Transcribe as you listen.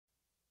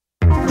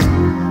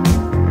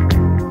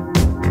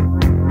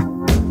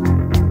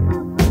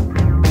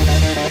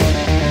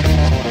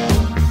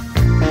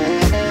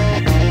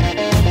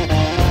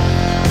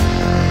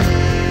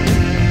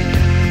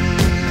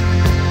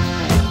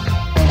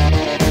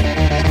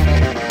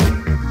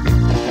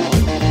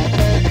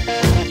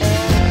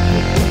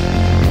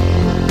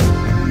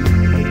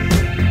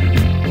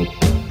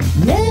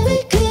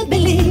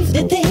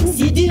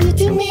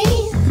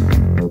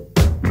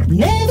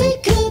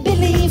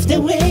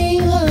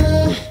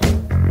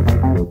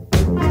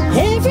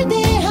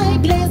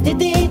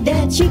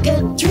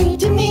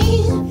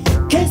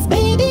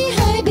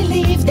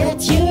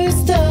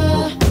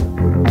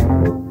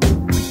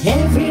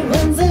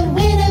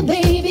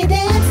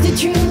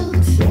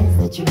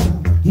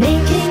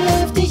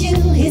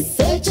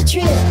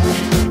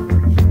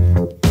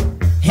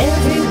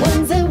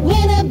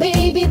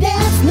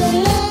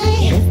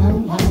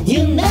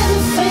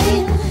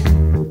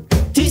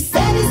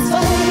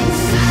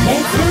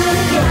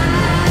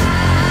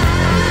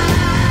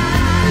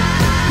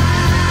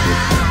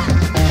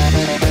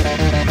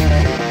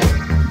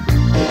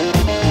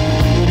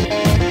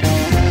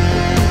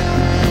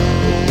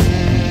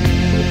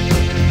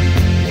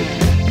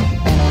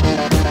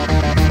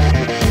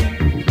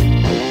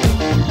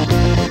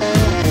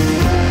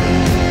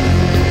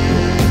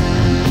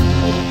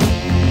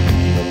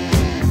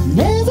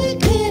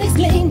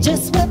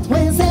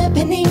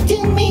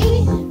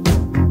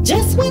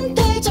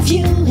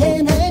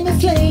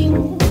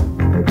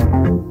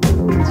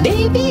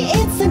Baby,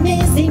 it's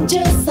amazing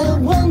just how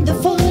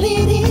wonderful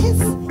it is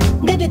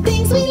that the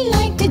things we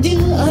like to do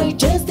are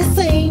just the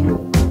same.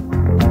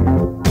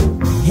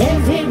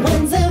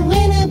 Everyone's a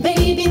winner,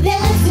 baby,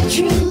 that's the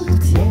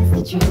truth. That's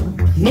the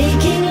truth.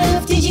 Making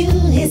love to you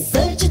is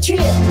such a thrill.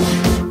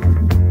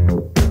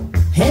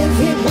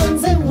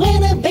 Everyone's a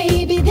winner,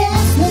 baby,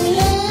 that's no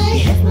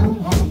lie.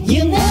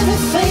 You never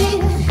fail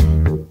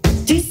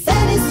to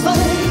satisfy.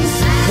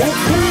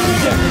 Let's do it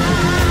again.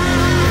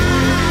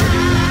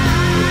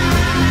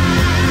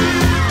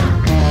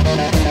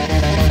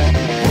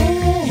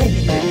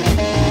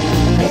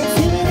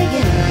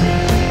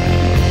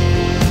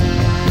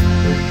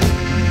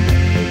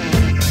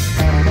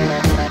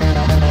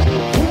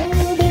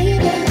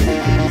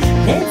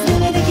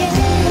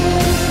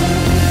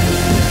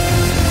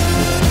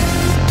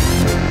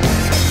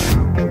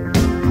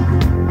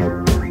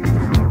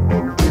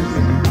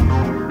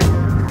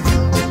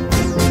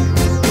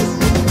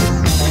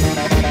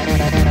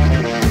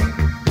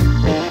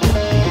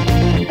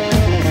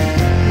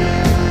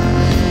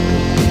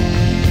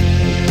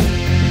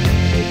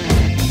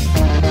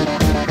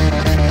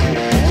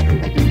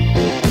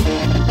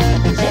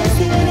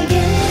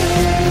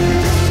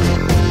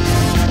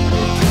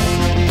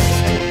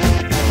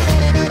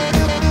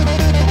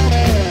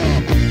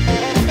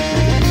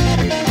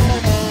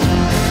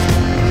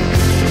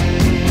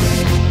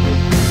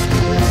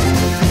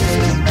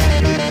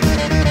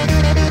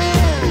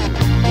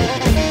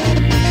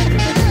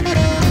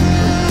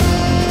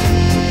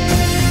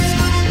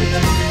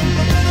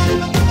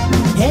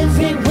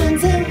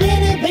 Everyone's a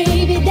winner,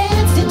 baby,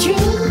 that's the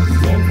truth.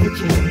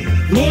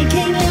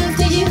 Making love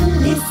to you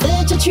is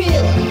such a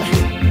thrill.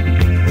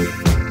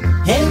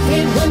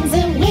 Everyone's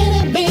a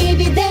winner,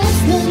 baby,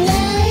 that's no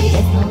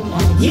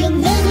lie. You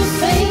know